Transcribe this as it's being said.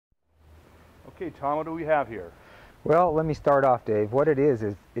Okay, Tom, what do we have here? Well, let me start off, Dave. What it is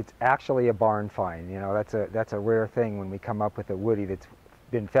it's actually a barn find. You know, that's a rare thing when we come up with a woody that's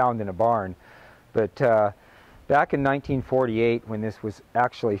been found in a barn. But back in 1948, when this was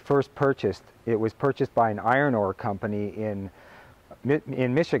actually first purchased, it was purchased by an iron ore company in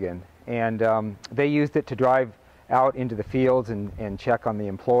Michigan, and they used it to drive out into the fields and check on the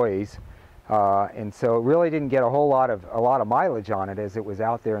employees. And so it really didn't get a lot of mileage on it as it was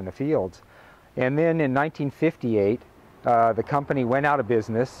out there in the fields. And then in 1958, the company went out of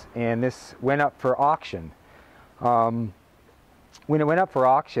business, and this went up for auction. When it went up for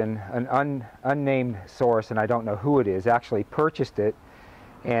auction, an unnamed source, and I don't know who it is, actually purchased it,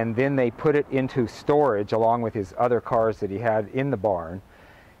 and then they put it into storage along with his other cars that he had in the barn.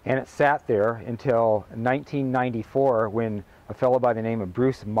 And it sat there until 1994, when a fellow by the name of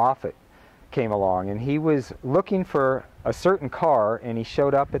Bruce Moffett came along, and he was looking for a certain car, and he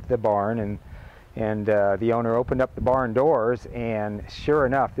showed up at the barn, and the owner opened up the barn doors, and sure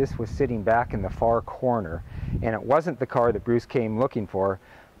enough, this was sitting back in the far corner. And it wasn't the car that Bruce came looking for,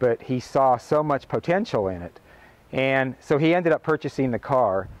 but he saw so much potential in it. And so he ended up purchasing the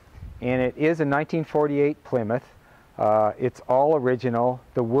car, and it is a 1948 Plymouth. It's all original.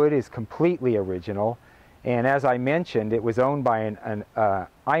 The wood is completely original. And as I mentioned, it was owned by an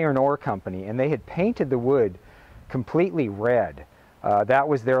iron ore company, and they had painted the wood completely red. That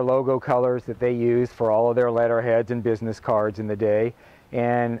was their logo colors that they used for all of their letterheads and business cards in the day.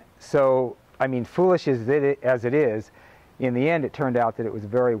 And so, I mean, foolish as it is, in the end it turned out that it was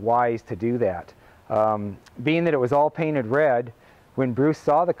very wise to do that. Being that it was all painted red, when Bruce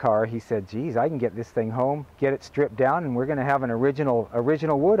saw the car, he said, geez, I can get this thing home, get it stripped down, and we're going to have an original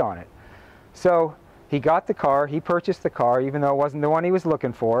wood on it. So he got the car, he purchased the car, even though it wasn't the one he was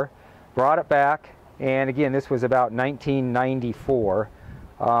looking for, brought it back, and again, this was about 1994.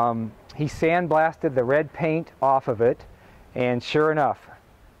 He sandblasted the red paint off of it, and sure enough,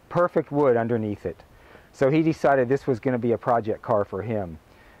 perfect wood underneath it. So he decided this was going to be a project car for him.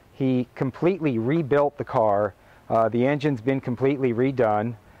 He completely rebuilt the car. The engine's been completely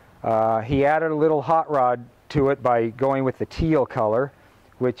redone. He added a little hot rod to it by going with the teal color,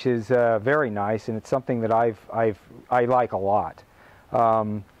 which is very nice, and it's something that I like a lot.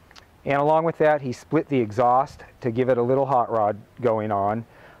 And along with that, he split the exhaust to give it a little hot rod going on.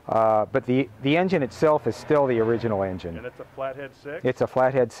 But the engine itself is still the original engine. And it's a flathead 6? It's a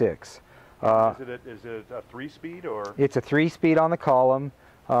flathead 6. Is it a 3-speed or? It's a 3-speed on the column,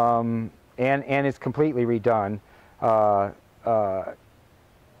 and it's completely redone. Okay,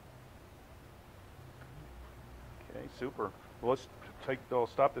 super. Well, we'll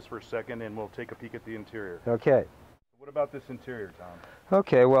stop this for a second, and we'll take a peek at the interior. Okay. What about this interior, Tom?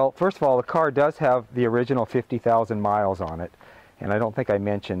 Okay, well, first of all, the car does have the original 50,000 miles on it, and I don't think I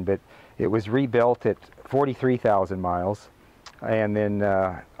mentioned, but it was rebuilt at 43,000 miles, and then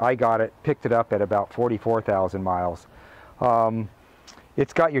I picked it up at about 44,000 miles.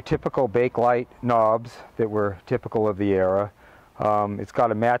 It's got your typical Bakelite knobs that were typical of the era. It's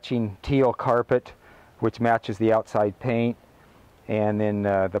got a matching teal carpet, which matches the outside paint, and then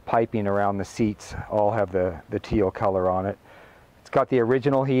the piping around the seats all have the teal color on it. It's got the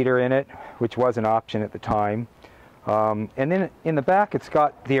original heater in it, which was an option at the time. And then in the back, it's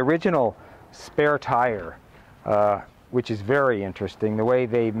got the original spare tire, which is very interesting. The way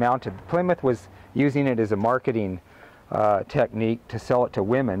they mounted, Plymouth was using it as a marketing technique to sell it to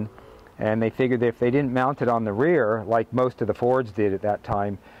women, and they figured that if they didn't mount it on the rear, like most of the Fords did at that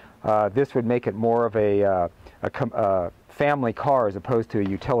time, this would make it more of a family car as opposed to a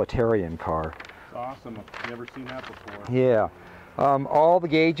utilitarian car. That's awesome. I've never seen that before. Yeah. All the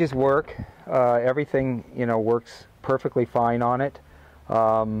gauges work. Everything, you know, works perfectly fine on it.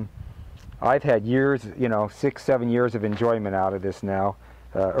 I've had years, you know, 6-7 years of enjoyment out of this now,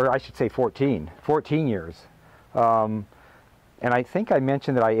 or I should say 14 years. And I think I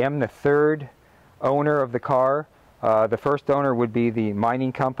mentioned that I am the third owner of the car. The first owner would be the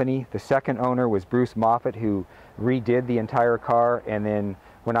mining company. The second owner was Bruce Moffett, who redid the entire car, and then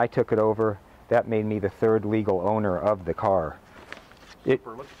when I took it over, that made me the third legal owner of the car.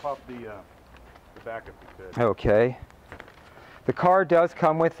 Super. Let's pop the back if we could. Okay. The car does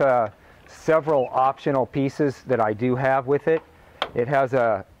come with several optional pieces that I do have with it. It has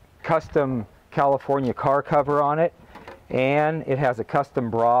a custom California car cover on it, and it has a custom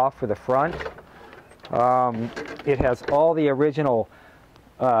bra for the front. It has all the original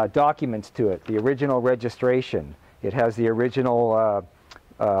documents to it, the original registration. It has the original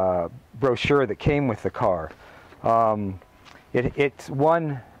brochure that came with the car. It's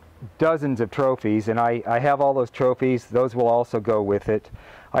won dozens of trophies, and I have all those trophies. Those will also go with it.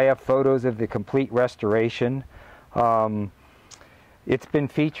 I have photos of the complete restoration. It's been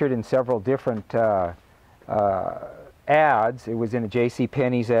featured in several different ads. It was in a J.C.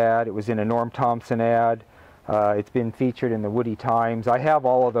 Penney's ad. It was in a Norm Thompson ad. It's been featured in the Woody Times. I have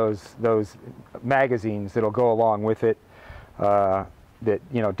all of those magazines that'll go along with it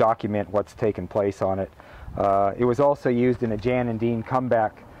that document what's taken place on it. It was also used in a Jan and Dean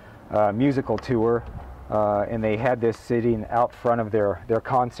comeback musical tour, and they had this sitting out front of their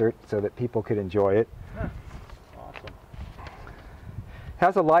concert so that people could enjoy it. Awesome.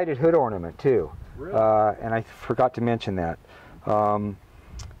 Has a lighted hood ornament too. Really? And I forgot to mention that. And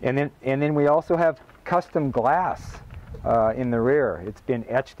then we also have custom glass in the rear. It's been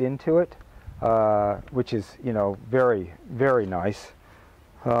etched into it, which is very, very nice.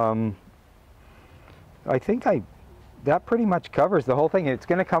 I think that pretty much covers the whole thing. It's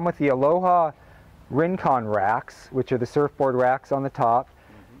going to come with the Aloha Rincon racks, which are the surfboard racks on the top,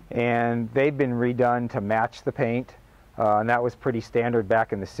 and they've been redone to match the paint. And that was pretty standard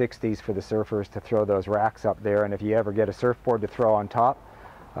back in the 60s for the surfers to throw those racks up there. And if you ever get a surfboard to throw on top,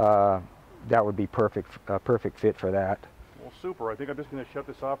 that would be perfect fit for that. Well, super. I think I'm just going to shut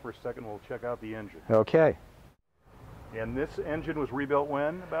this off for a second. We'll check out the engine. Okay. And this engine was rebuilt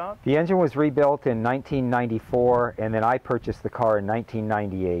when, about? The engine was rebuilt in 1994, and then I purchased the car in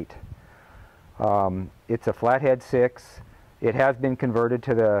 1998. It's a flathead 6. It has been converted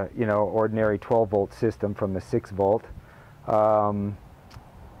to the ordinary 12-volt system from the 6-volt.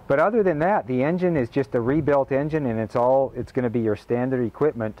 But other than that, the engine is just a rebuilt engine, and it's going to be your standard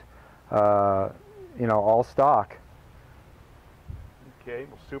equipment, all stock. Okay,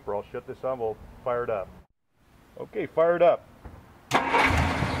 well, super. I'll shut this on. We'll fire it up. Okay, fire it up.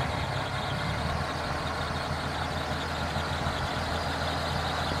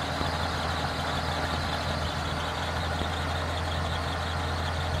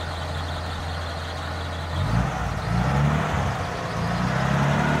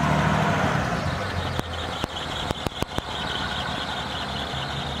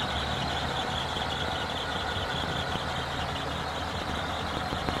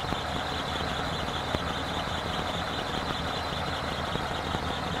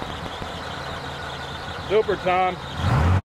 Super, Tom.